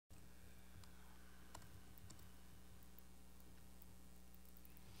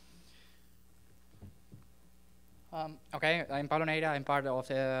Okay, I'm Pablo Neira. I'm part of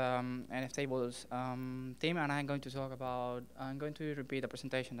the nftables team, and I'm going to repeat the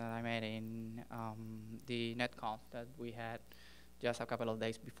presentation that I made in the NetConf that we had just a couple of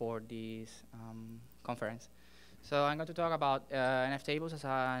days before this conference. So I'm going to talk about nftables as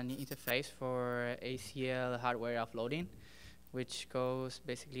an interface for ACL hardware offloading, which goes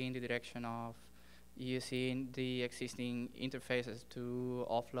basically in the direction of using the existing interfaces to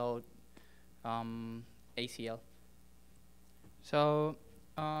offload ACL. So,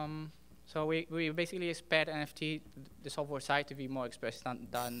 we basically expect NFT, the software side, to be more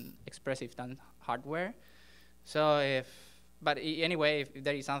expressive than hardware. So anyway, if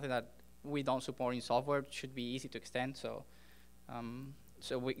there is something that we don't support in software, it should be easy to extend. So,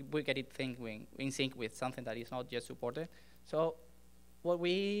 we get it in sync with something that is not yet supported. So, what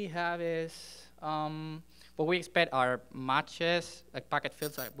we have is what we expect are matches, like packet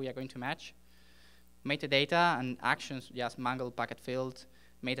fields that we are going to match. Metadata and actions, just mangle packet fields,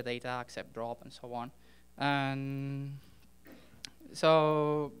 metadata, accept drop, and so on. And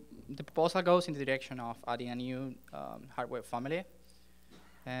so the proposal goes in the direction of adding a new hardware family.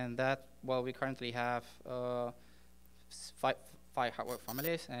 And that, well, we currently have five hardware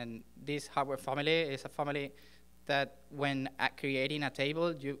families. And this hardware family is a family that when creating a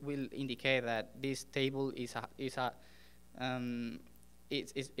table, you will indicate that this table is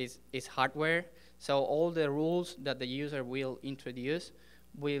hardware. So all the rules that the user will introduce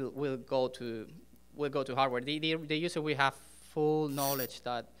will go to hardware. The user will have full knowledge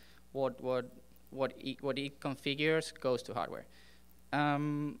that what it configures goes to hardware.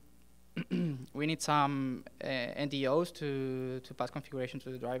 We need some NDOs to pass configuration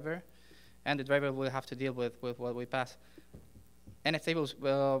to the driver, and the driver will have to deal with what we pass. nftables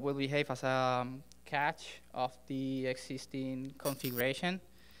will behave as a cache of the existing configuration,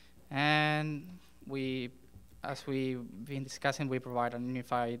 and as we've been discussing, we provide an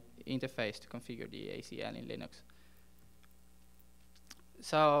unified interface to configure the ACL in Linux.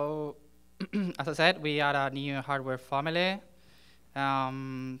 So, as I said, we add a new hardware family.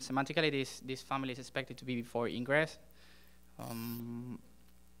 Semantically, this family is expected to be before ingress.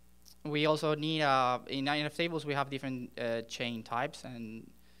 We also need, in nftables, we have different chain types, and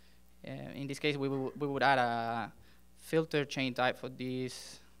in this case, we would add a filter chain type for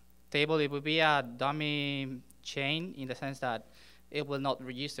this table. It will be a dummy chain in the sense that it will not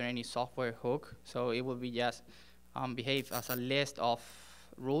register any software hook, so it will be just behave as a list of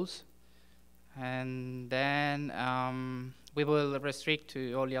rules. And then we will restrict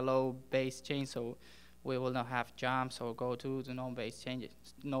to only allow base chains, so we will not have jumps or go to the non-base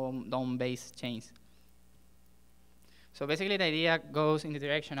chains. So basically, the idea goes in the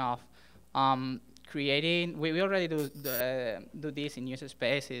direction of creating. We already do this in user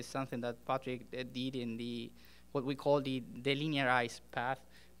space. Is something that Patrick did in what we call the linearized path.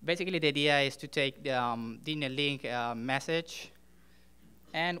 Basically, the idea is to take the link message,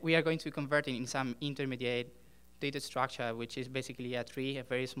 and we are going to convert it in some intermediate data structure, which is basically a tree, a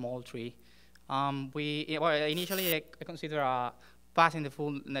very small tree. Initially, I consider passing the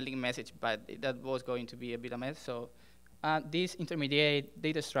full link message, but that was going to be a bit of a mess. So this intermediate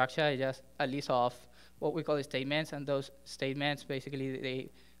data structure is just a list of what we call statements, and those statements basically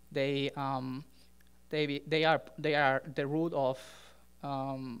they are the root of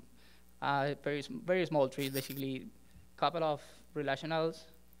a very small tree, basically a couple of relationals.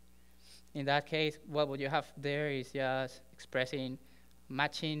 In that case, what you have there is just expressing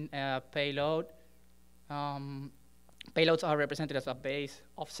matching payload. Payloads are represented as a base,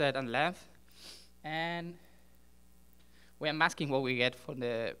 offset, and length, and we are masking what we get from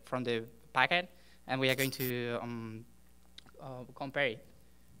the packet, and we are going to compare it.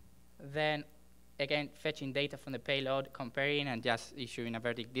 Then again, fetching data from the payload, comparing, and just issuing a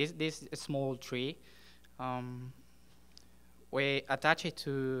verdict. This small tree, we attach it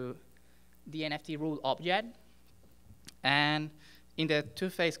to the NFT rule object, and in the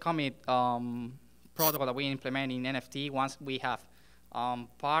two-phase commit protocol that we implement in NFT, once we have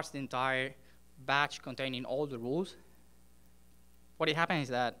parsed the entire batch containing all the rules, what happens is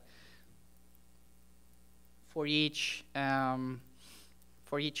that for each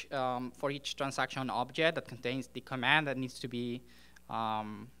transaction object that contains the command that needs to be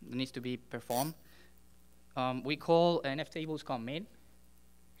performed, we call nftables commit,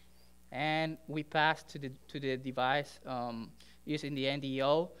 and we pass to the device using the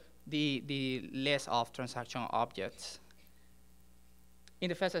NDO the list of transaction objects. In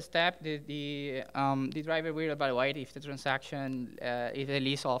the first step, the driver will evaluate if if the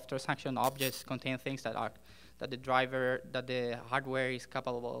list of transaction objects contain things that the hardware is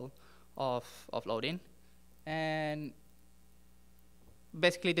capable of loading. And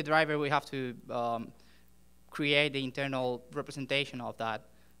basically, the driver, we have to create the internal representation of that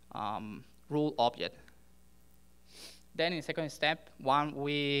rule object. Then in the second step,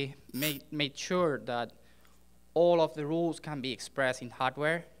 we made sure that all of the rules can be expressed in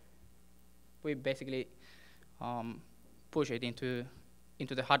hardware. We basically push it into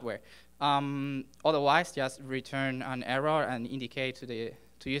the hardware. Otherwise, just return an error and indicate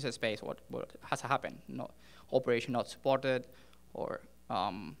to user space what has happened. No, operation not supported, or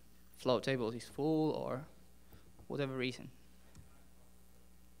flow table is full, or whatever reason.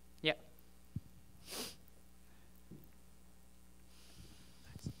 Yeah.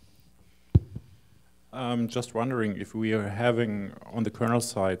 Just wondering if we are having on the kernel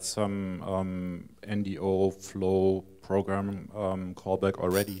side some NDO flow program callback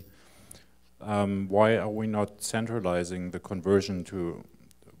already. Why are we not centralizing the conversion to,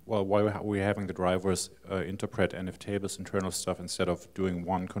 well, why are we having the drivers interpret nftables internal stuff instead of doing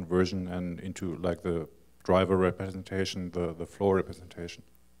one conversion and into like the driver representation, the flow representation?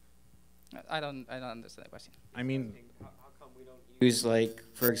 I don't understand the question. I mean, use, like,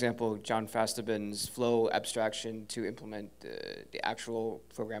 for example, John Fasteben's flow abstraction to implement the actual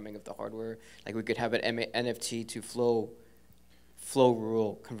programming of the hardware. Like, we could have an NFT to flow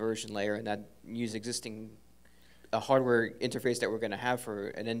rule conversion layer, and that use existing hardware interface that we're going to have for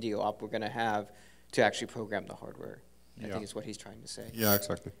an NDO op we're going to have to actually program the hardware. I think is what he's trying to say. Yeah,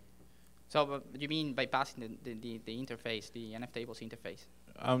 exactly. So you mean bypassing the interface, the nftables interface?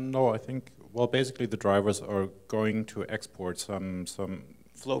 No, I think, well, basically the drivers are going to export some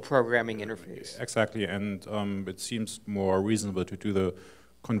Flow programming interface. Exactly, and it seems more reasonable to do the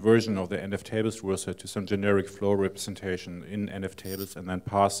conversion of the nftables rule set to some generic flow representation in nftables and then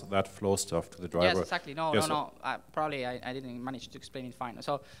pass that flow stuff to the driver. Yes, exactly. No. Probably I didn't manage to explain it fine.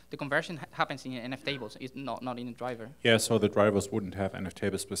 So the conversion happens in nftables, it's not in the driver. Yeah, so the drivers wouldn't have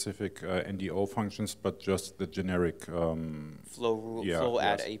nftable specific NDO functions, but just the generic flow rule, flow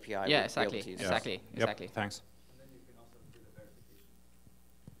add API. Yeah, exactly. Yep, thanks.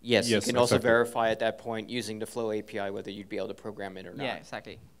 Yes, you can also verify at that point using the flow API whether you'd be able to program it or not. Yeah,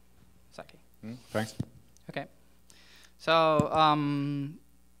 exactly. Thanks. Okay. So,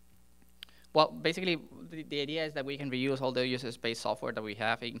 well, basically, the idea is that we can reuse all the user space software that we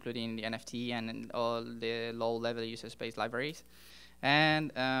have, including the NFT and all the low-level user space libraries.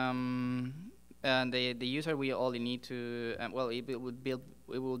 And the user will only need to, it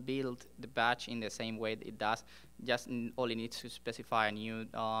will build the batch in the same way it does. Just only needs to specify a new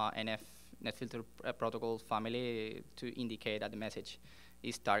netfilter protocol family to indicate that the message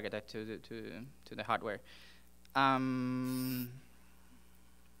is targeted to the hardware.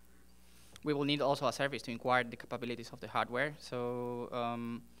 We will need also a service to inquire the capabilities of the hardware. So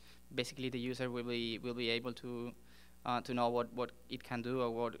basically, the user will be able to know what it can do,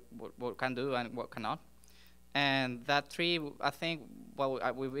 or what can do and what cannot. And that tree, I think, well,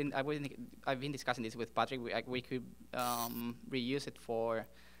 I've been discussing this with Patrick. We could reuse it for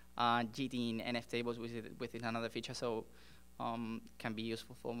GT in nftables within another feature, so can be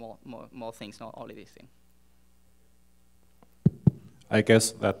useful for more things, not only this thing. I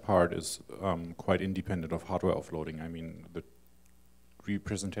guess that part is quite independent of hardware offloading. I mean, the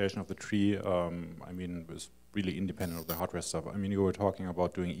representation of the tree, I mean, is really independent of the hardware stuff. I mean, you were talking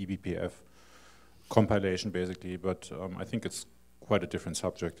about doing eBPF compilation, basically, but I think it's quite a different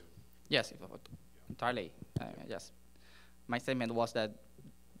subject. Yes, entirely. Yes, my statement was that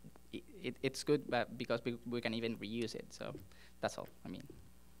it's good, but because we can even reuse it. So that's all. I mean.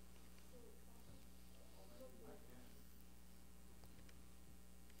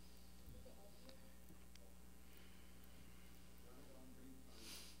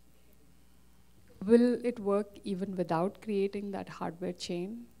 Will it work even without creating that hardware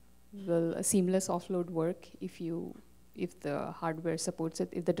chain? Will a seamless offload work if the hardware supports it,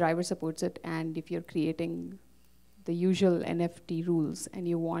 if the driver supports it, and if you're creating the usual NFT rules and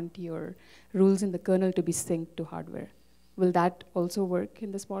you want your rules in the kernel to be synced to hardware? Will that also work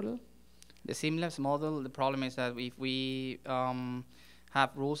in this model? The seamless model, the problem is that if we have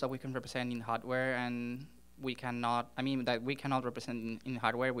rules that we can represent in hardware and we cannot, that we cannot represent in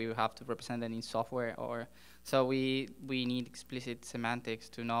hardware, we will have to represent them in software, so we need explicit semantics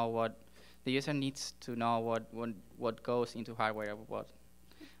to know what the user needs to know what goes into hardware.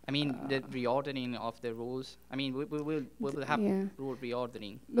 The reordering of the rules. We will have rule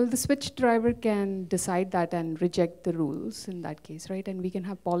reordering. Well, the switch driver can decide that and reject the rules in that case, right? And we can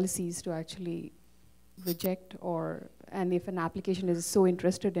have policies to actually reject, and if an application is so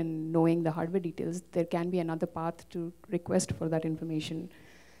interested in knowing the hardware details, there can be another path to request for that information.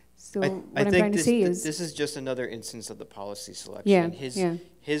 So what I'm think trying to say is, this is just another instance of the policy selection. yeah.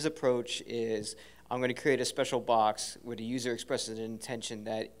 His approach is, I'm going to create a special box where the user expresses an intention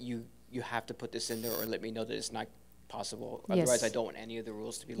that you have to put this in there or let me know that it's not possible. Yes. Otherwise, I don't want any of the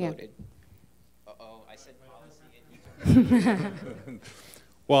rules to be Yeah. loaded. Uh-oh, I said policy.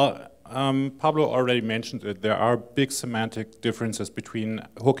 Well, Pablo already mentioned it. There are big semantic differences between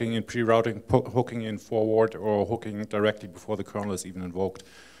hooking in pre-routing, hooking in forward, or hooking directly before the kernel is even invoked.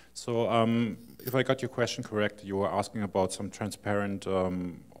 So if I got your question correct, you were asking about some transparent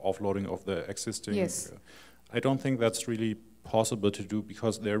offloading of the existing. Yes. I don't think that's really possible to do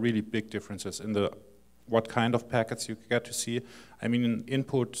because there are really big differences in the what kind of packets you get to see. I mean, in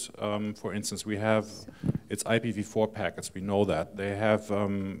input, for instance, we have, it's IPv4 packets, we know that. They have,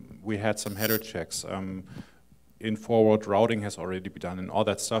 we had some header checks. In forward, routing has already been done and all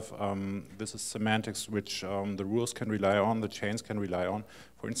that stuff. This is semantics which the rules can rely on, the chains can rely on.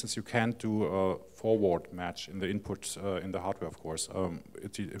 For instance, you can't do a forward match in the input in the hardware, of course.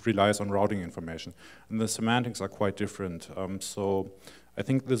 It relies on routing information. And the semantics are quite different. So I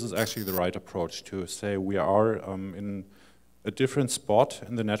think this is actually the right approach to say we are in a different spot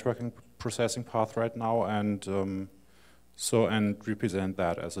in the networking processing path right now, and and represent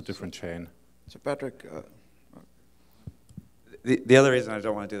that as a different chain. So Patrick, the other reason I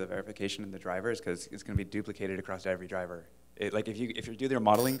don't want to do the verification in the driver is because it's going to be duplicated across every driver. Like if you do their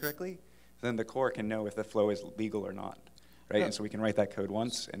modeling correctly, then the core can know if the flow is legal or not, right? Yeah. And so we can write that code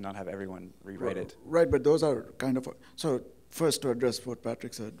once and not have everyone rewrite it. Right, but those are kind of, so first to address what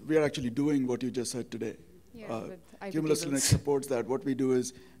Patrick said, we are actually doing what you just said today. Yeah, with IP Cumulus tables. Linux supports that. What we do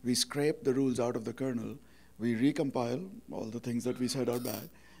is we scrape the rules out of the kernel, we recompile all the things that we said are bad,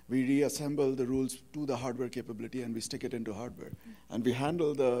 we reassemble the rules to the hardware capability and we stick it into hardware. And we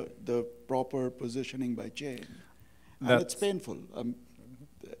handle the proper positioning by chain. And it's painful.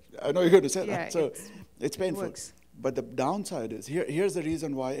 I know you're going to say Yeah, that. So it's painful. works. But the downside is, here's the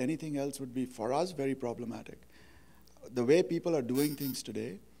reason why anything else would be, for us, very problematic. The way people are doing things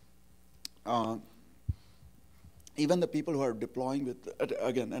today, even the people who are deploying with,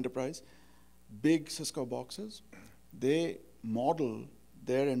 again, enterprise, big Cisco boxes, they model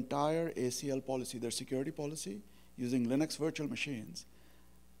their entire ACL policy, their security policy, using Linux virtual machines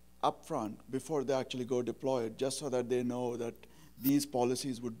upfront before they actually go deploy it, just so that they know that these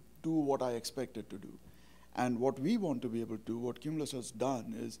policies would do what I expect it to do. And what we want to be able to do, what Cumulus has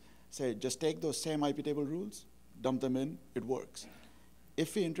done, is say, just take those same IP table rules, dump them in, it works.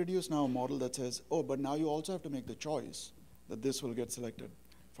 If we introduce now a model that says, oh, but now you also have to make the choice that this will get selected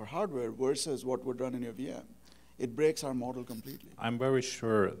for hardware versus what would run in your VM, it breaks our model completely. I'm very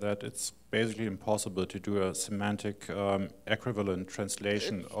sure that it's basically impossible to do a semantic equivalent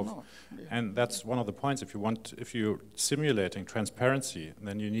translation and that's one of the points. If you're simulating transparency,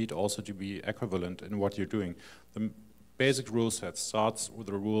 then you need also to be equivalent in what you're doing. The basic rule set starts with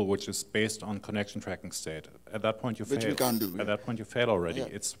a rule which is based on connection tracking state. At that point you fail. Which we can't do. At that point you fail already. Yeah.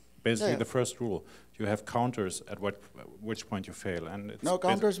 It's basically the first rule. You have counters at which point you fail, and it's no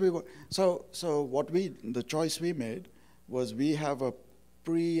counters. So the choice we made was we have a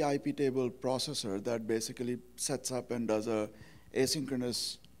pre-IP table processor that basically sets up and does a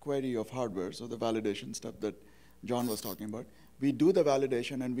asynchronous query of hardware. So the validation step that John was talking about. We do the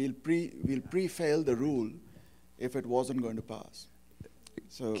validation and we'll pre-fail the rule if it wasn't going to pass.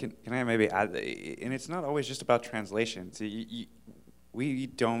 So Can I maybe add, and it's not always just about translation. See, we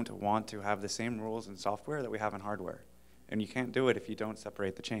don't want to have the same rules in software that we have in hardware. And you can't do it if you don't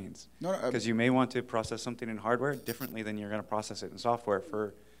separate the chains. Because you may want to process something in hardware differently than you're going to process it in software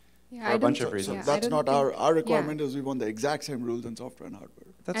for a bunch of reasons. So that's not our requirement. Is we want the exact same rules in software and hardware.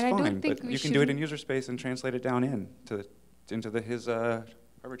 That's And I don't fine, think but we you can do it in user space and translate it down into his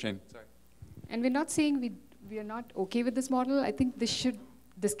hardware chain. Sorry. And we're not saying we are not okay with this model. I think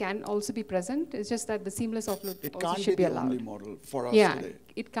this can also be present. It's just that the seamless offload It also can't should be be the allowed. only model for us Yeah, today.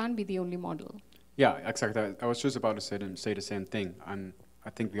 it can't be the only model. Yeah, exactly. I was just about to say the same thing. And I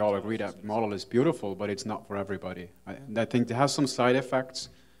think we all agree that model is beautiful, but it's not for everybody. I think it has some side effects.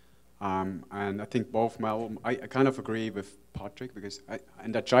 And I think both models, I kind of agree with Patrick, because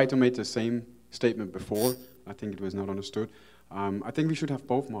I tried to make the same statement before. I think it was not understood. I think we should have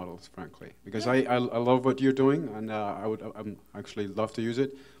both models, frankly, because I love what you're doing, and I would actually love to use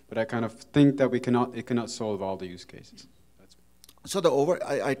it. But I kind of think that it cannot solve all the use cases. So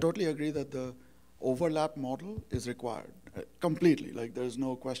I totally agree that the overlap model is required completely. Like there's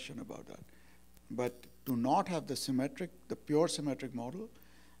no question about that. But to not have the pure symmetric model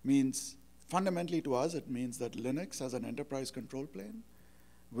means fundamentally to us, it means that Linux as an enterprise control plane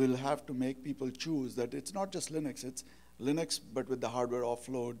will have to make people choose that it's not just Linux, it's Linux but with the hardware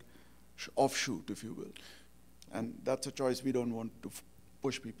offload offshoot, if you will. And that's a choice we don't want to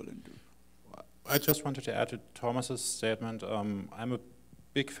push people into. I just wanted to add to Thomas's statement. I'm a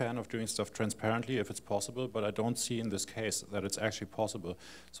big fan of doing stuff transparently if it's possible, but I don't see in this case that it's actually possible.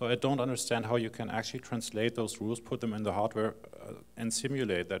 So I don't understand how you can actually translate those rules, put them in the hardware, and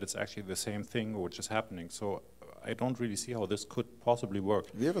simulate that it's actually the same thing which is happening. So I don't really see how this could possibly work.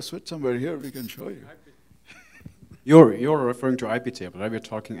 We have a switch somewhere here we can show you. You're referring to IP tables, right? We're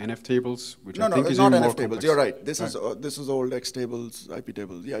talking nftables, which I think is even more complex. No, not nftables. You're right. This is old X tables, IP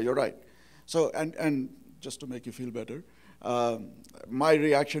tables. Yeah, you're right. So and just to make you feel better, my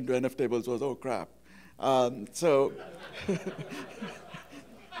reaction to nftables was, oh crap. So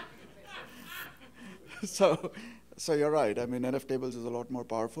so you're right. I mean, nftables is a lot more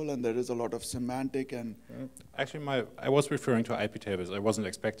powerful, and there is a lot of semantic and. Actually, I was referring to IP tables. I wasn't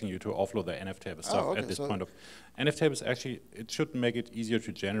expecting you to offload the nftable stuff at this point of. nftables actually, it should make it easier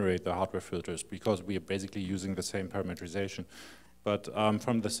to generate the hardware filters because we are basically using the same parameterization. But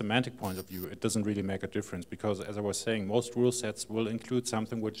from the semantic point of view, it doesn't really make a difference because, as I was saying, most rule sets will include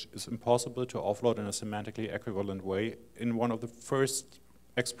something which is impossible to offload in a semantically equivalent way in one of the first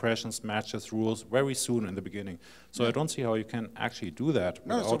expressions matches rules very soon in the beginning. So I don't see how you can actually do that.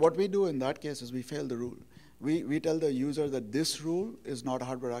 No, so what we do in that case is we fail the rule. We tell the user that this rule is not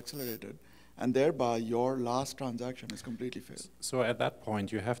hardware accelerated, and thereby your last transaction is completely failed. So at that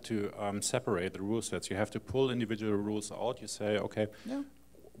point, you have to separate the rule sets. You have to pull individual rules out. You say, okay,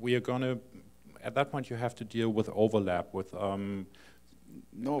 we are going to, at that point, you have to deal with overlap, with... no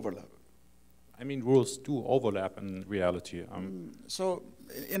overlap. I mean, rules do overlap in reality. So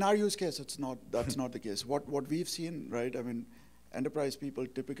in our use case, that's not the case. What we've seen, right, I mean, enterprise people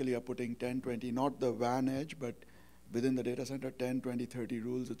typically are putting 10, 20, not the WAN edge, but within the data center, 10, 20, 30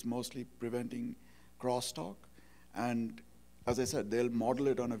 rules. It's mostly preventing crosstalk. And as I said, they'll model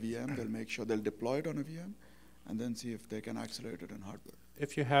it on a VM. They'll make sure they'll deploy it on a VM, and then see if they can accelerate it in hardware.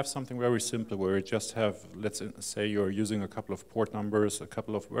 If you have something very simple where you just have, let's say you're using a couple of port numbers, a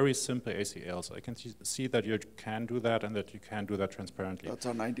couple of very simple ACLs, I can see that you can do that and that you can do that transparently. That's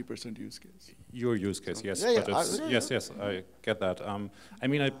our 90% use case. Your use case, so yes. Yeah, but yes, I get that. I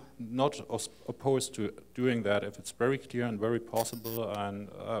mean, I'm not opposed to doing that if it's very clear and very possible. And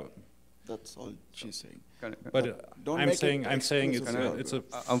that's all she's saying. But I'm saying it's a.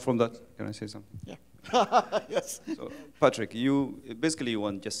 I'm from that. Can I say something? Yeah. Yes. So, Patrick, you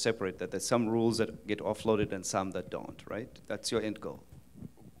want just separate that. There's some rules that get offloaded and some that don't, right? That's your end goal.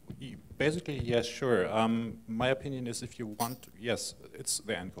 Basically, yes, sure. My opinion is, if you want, yes, it's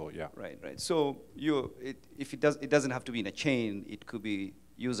the end goal. Yeah. Right. So it doesn't have to be in a chain. It could be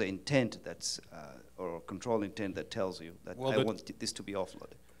user intent that's or control intent that tells you that I want this to be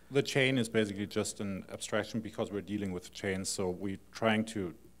offloaded. The chain is basically just an abstraction because we're dealing with chains. So we're trying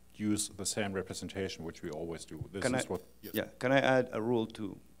to use the same representation, which we always do. Can I add a rule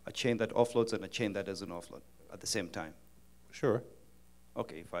to a chain that offloads and a chain that doesn't offload at the same time? Sure.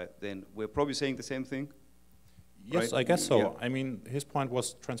 Okay, then we're probably saying the same thing? Yes, right? I guess so. Yeah. I mean, his point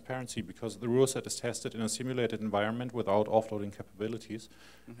was transparency because the rule set is tested in a simulated environment without offloading capabilities.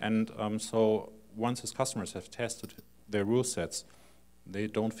 Mm-hmm. And so once his customers have tested their rule sets, they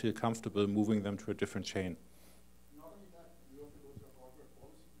don't feel comfortable moving them to a different chain.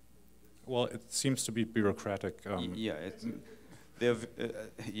 Well, it seems to be bureaucratic.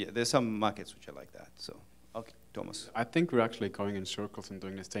 There's some markets which are like that. So, okay, Thomas. I think we're actually going in circles and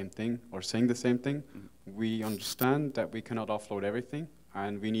doing the same thing or saying the same thing. Mm-hmm. We understand that we cannot offload everything,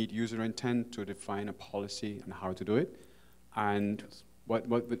 and we need user intent to define a policy and how to do it. And what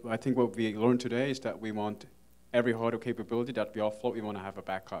I think what we learned today is that we want every hardware capability that we offload, we want to have a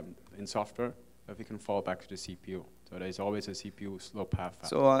backup in software that we can fall back to the CPU. So there's always a CPU slow path.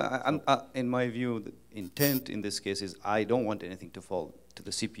 So in my view, the intent in this case is I don't want anything to fall to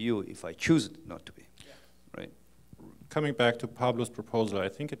the CPU if I choose it not to be, right? Coming back to Pablo's proposal, I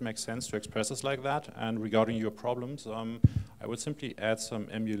think it makes sense to express this like that. And regarding your problems, I would simply add some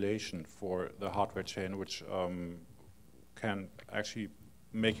emulation for the hardware chain, which can actually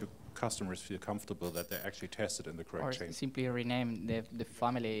make your customers feel comfortable that they actually tested in the correct chain. Or simply rename the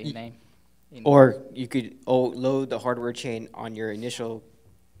family name. Or you could load the hardware chain on your initial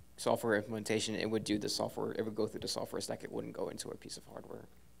software implementation. It would do the software. It would go through the software stack. It wouldn't go into a piece of hardware.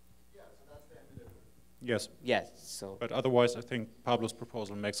 Yeah, so that's the emulator. Yes. Yes. So. But otherwise, I think Pablo's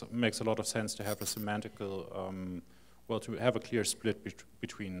proposal makes a lot of sense to have a semantical well, to have a clear split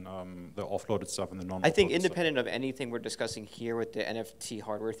between the offloaded stuff and the non-offloaded I think stuff. independent of anything we're discussing here with the NFT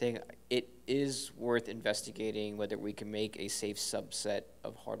hardware thing, it is worth investigating whether we can make a safe subset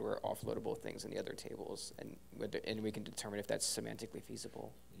of hardware offloadable things in the other tables, and we can determine if that's semantically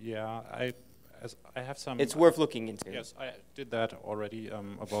feasible. Yeah, I have some... It's worth looking into. Yes, I did that already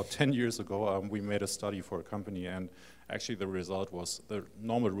about 10 years ago. We made a study for a company, and actually the result was the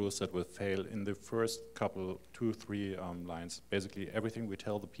normal rule set will fail in the first couple, 2, 3 lines. Basically, everything we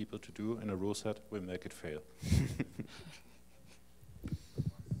tell the people to do in a rule set will make it fail.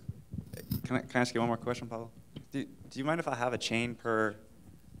 Can I ask you one more question, Pablo? Do you mind if I have a chain per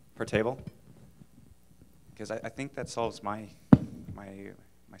table? Because I think that solves my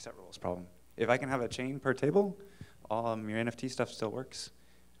set rules problem. If I can have a chain per table, your NFT stuff still works.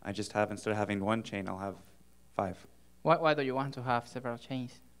 I just have, instead of having one chain, I'll have 5. Why do you want to have several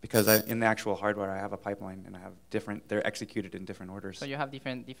chains? Because in the actual hardware, I have a pipeline, and I have different, they're executed in different orders. So you have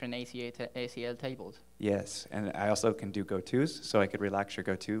different ACL tables? Yes, and I also can do go-tos, so I could relax your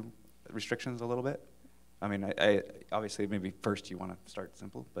go-to restrictions a little bit. I mean, I obviously, maybe first you want to start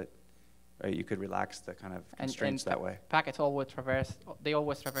simple, but you could relax the kind of constraints that way. Packets always traverse, they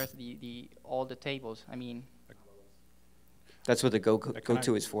always traverse all the tables. I mean, that's what the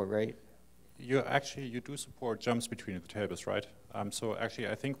go-to is for, right? You do support jumps between the tables, right? So actually,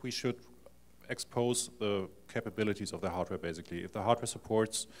 I think we should expose the capabilities of the hardware, basically. If the hardware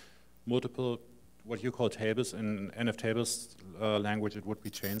supports multiple, what you call tables, in nftables language, it would be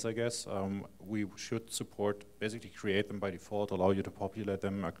chains, I guess. We should support, basically create them by default, allow you to populate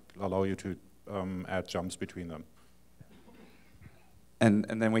them, allow you to add jumps between them.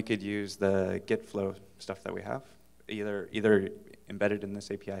 And then we could use the git flow stuff that we have, either embedded in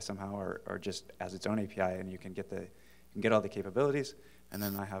this API somehow, or just as its own API, and you can get all the capabilities, and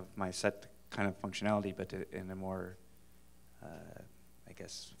then I have my set kind of functionality, but in a more, I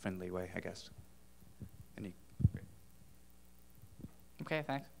guess, friendly way, I guess. Okay,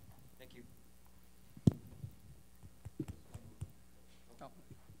 thanks. Thank you.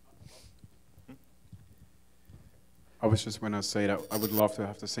 I was just going to say that I would love to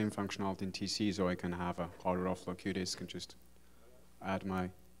have the same functionality in TC, so I can have a hardware offload QDisk and just add my...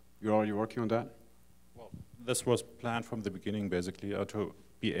 You're already working on that? Well, this was planned from the beginning, basically, to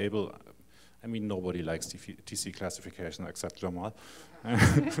be able... I mean, nobody likes TC classification except Jamal.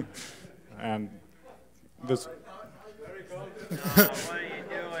 And this... What are you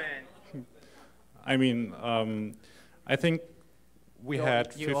doing? I mean, I think we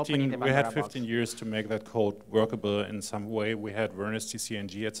had 15 years to make that code workable in some way. We had Vernus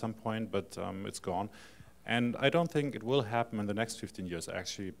TCNG at some point, but it's gone. And I don't think it will happen in the next 15 years,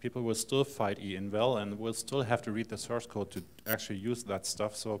 actually. People will still fight eInval and will still have to read the source code to actually use that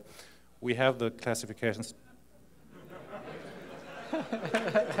stuff. So we have the classifications.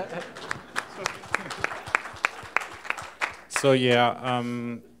 So yeah,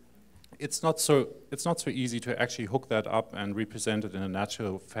 it's not so easy to actually hook that up and represent it in a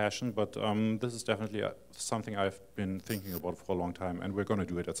natural fashion. But this is definitely something I've been thinking about for a long time, and we're going to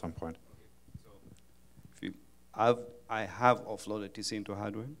do it at some point. So, I have offloaded TC into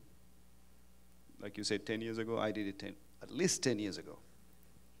hardware. Like you said, 10 years ago, I did it at least 10 years ago.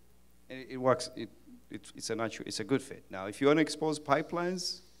 And it works. It's a good fit. Now, if you want to expose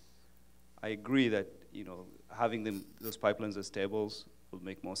pipelines, I agree that having those pipelines as tables will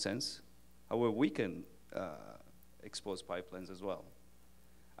make more sense. However, we can expose pipelines as well.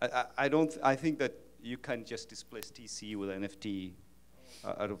 I think that you can't just displace TC with NFT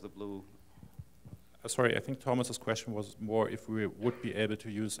out of the blue. Sorry, I think Thomas's question was more if we would be able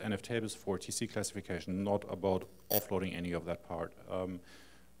to use nftables for TC classification, not about offloading any of that part.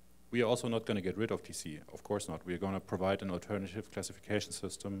 We are also not going to get rid of TC, of course not. We are going to provide an alternative classification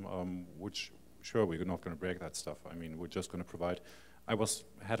system, which, sure, we're not going to break that stuff. I mean, we're just going to provide. I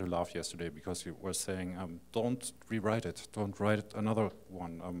had to laugh yesterday because you were saying, don't rewrite it, don't write another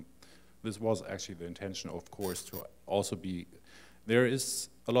one. This was actually the intention, of course, to also be, there is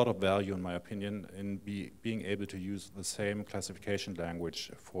a lot of value, in my opinion, in being able to use the same classification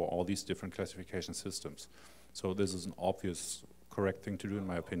language for all these different classification systems. So this is an obvious, correct thing to do, in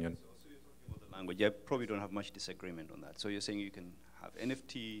my opinion. So you're talking about the language. I probably don't have much disagreement on that. So you're saying you can have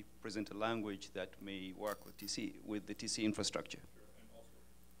NFT present a language that may work with TC, with the TC infrastructure.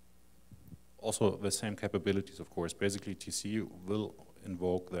 Also the same capabilities, of course. Basically, TC will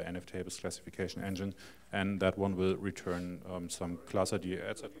invoke the nftables classification engine, and that one will return some class ID,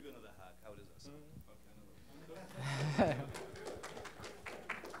 etc. If you're another hack, how does that sound?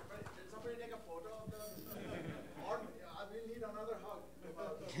 Did somebody take a photo of them? Or I will need another hug.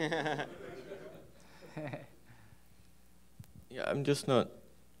 Yeah, I'm just not,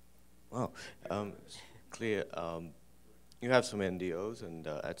 wow, clear. You have some NDOs, and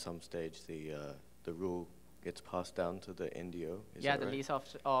at some stage the rule gets passed down to the NDO. Is yeah, that the right?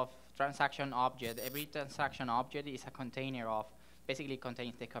 list of transaction object. Every transaction object is a container of, basically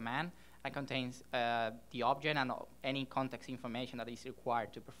contains the command and contains the object and any context information that is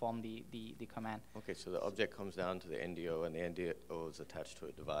required to perform the command. Okay, so the object comes down to the NDO, and the NDO is attached to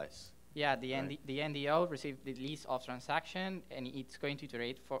a device. Yeah, the right. the NDO receives the list of transaction, and it's going to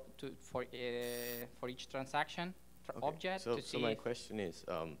iterate for each transaction Okay, object so to see. So my question is,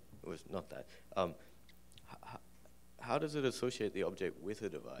 was not that. How does it associate the object with a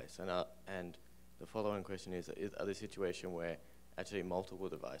device? And the following question is are there situations where actually multiple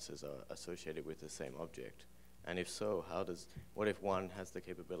devices are associated with the same object? And if so, what if one has the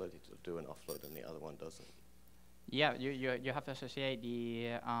capability to do an offload and the other one doesn't? Yeah, you have to associate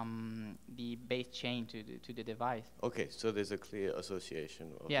the base chain to the device. Okay, so there's a clear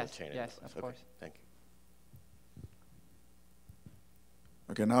association of yes, the chain. Yes, and of okay, course. Thank you.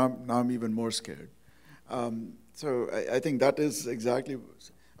 Okay, now I'm even more scared. So I think that is exactly,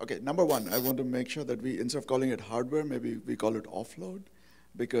 okay, number one, I want to make sure that we, instead of calling it hardware, maybe we call it offload,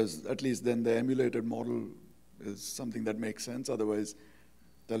 because at least then the emulated model is something that makes sense. Otherwise,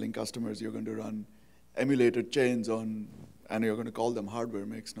 telling customers you're going to run emulated chains on, and you're going to call them hardware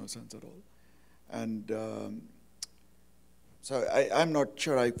makes no sense at all. And so I'm not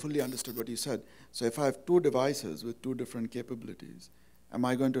sure I fully understood what you said. So if I have two devices with two different capabilities, am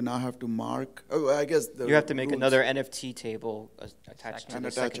I going to now have to mark? Oh, I guess you have to make rules. another NFT table attached to and the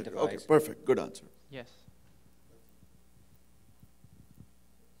attach second it. device. Okay, perfect. Good answer. Yes.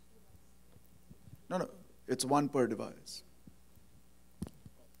 No, it's one per device.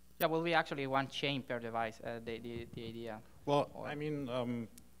 Yeah, will be actually one chain per device. The idea. Well, I mean,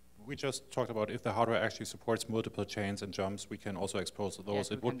 we just talked about if the hardware actually supports multiple chains and jumps, we can also expose those.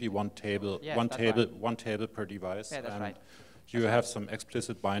 Yes, it would be one table, yes, one table per device. Yeah, that's and right. You have some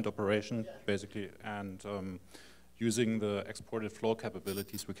explicit bind operation, basically, and using the exported flow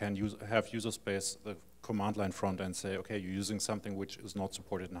capabilities, we can have user space, the command line front end say, okay, you're using something which is not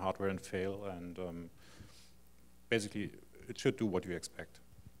supported in hardware and fail, and basically, it should do what you expect.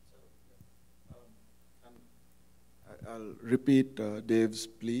 I'll repeat Dave's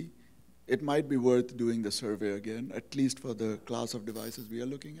plea. It might be worth doing the survey again, at least for the class of devices we are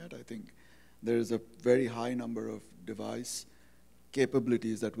looking at. I think there is a very high number of device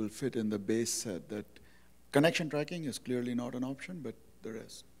capabilities that will fit in the base set. That connection tracking is clearly not an option, but the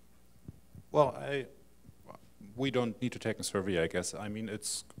rest. Well, we don't need to take a survey, I guess. I mean,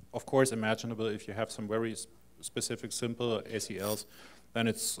 it's of course imaginable if you have some very specific, simple ACLs, then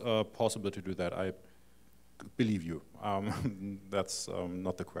it's possible to do that. I believe you. That's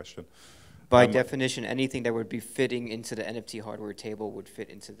not the question. By definition, anything that would be fitting into the NFT hardware table would fit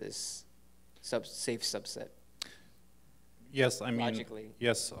into this safe subset. Yes, I mean, logically.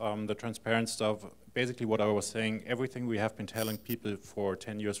 Yes, the transparent stuff, basically what I was saying, everything we have been telling people for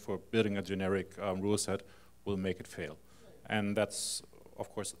 10 years for building a generic rule set will make it fail. And that's, of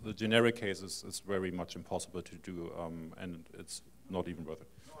course, the generic case is very much impossible to do, and it's not even worth it.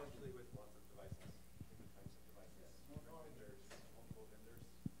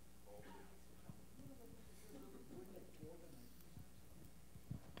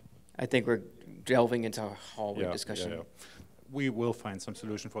 I think we're delving into a hallway discussion. Yeah, yeah. We will find some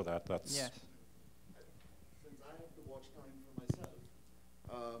solution for that. That's yes. Since I have to watch time for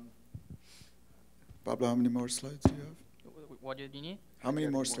myself, Pablo, how many more slides do you have? What do you need? How many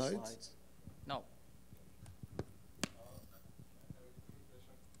more slides? No.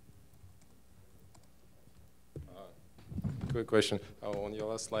 Quick question. On your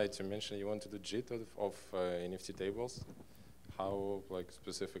last slide, you mentioned you want to do JIT of NFT tables. How,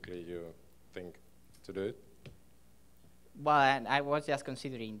 specifically you think to do it? Well, and I was just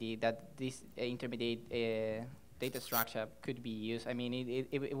considering that this intermediate data structure could be used. I mean,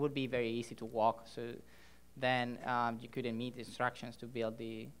 it would be very easy to walk. So then you couldn't meet the instructions to build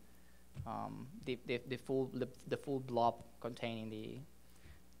the full blob containing the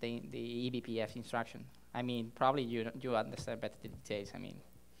eBPF instruction. I mean, probably you understand better the details. I mean,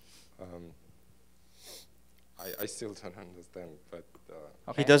 I still don't understand, but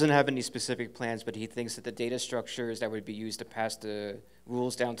okay. He doesn't have any specific plans, but he thinks that the data structures that would be used to pass the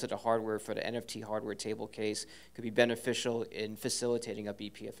rules down to the hardware for the NFT hardware table case could be beneficial in facilitating a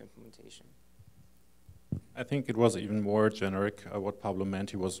BPF implementation. I think it was even more generic. What Pablo meant,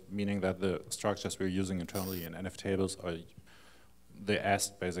 he was meaning that the structures we're using internally in nftables are the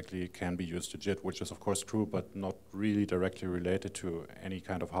AST basically can be used to JIT, which is of course true, but not really directly related to any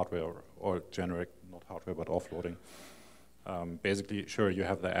kind of hardware or generic, not hardware, but offloading. Basically, sure, you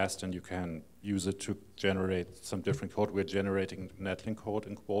have the AST and you can use it to generate some different code. We're generating Netlink code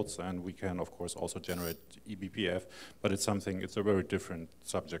in quotes, and we can, of course, also generate eBPF, but it's a very different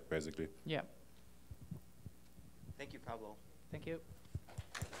subject, basically. Yeah. Thank you, Pablo. Thank you.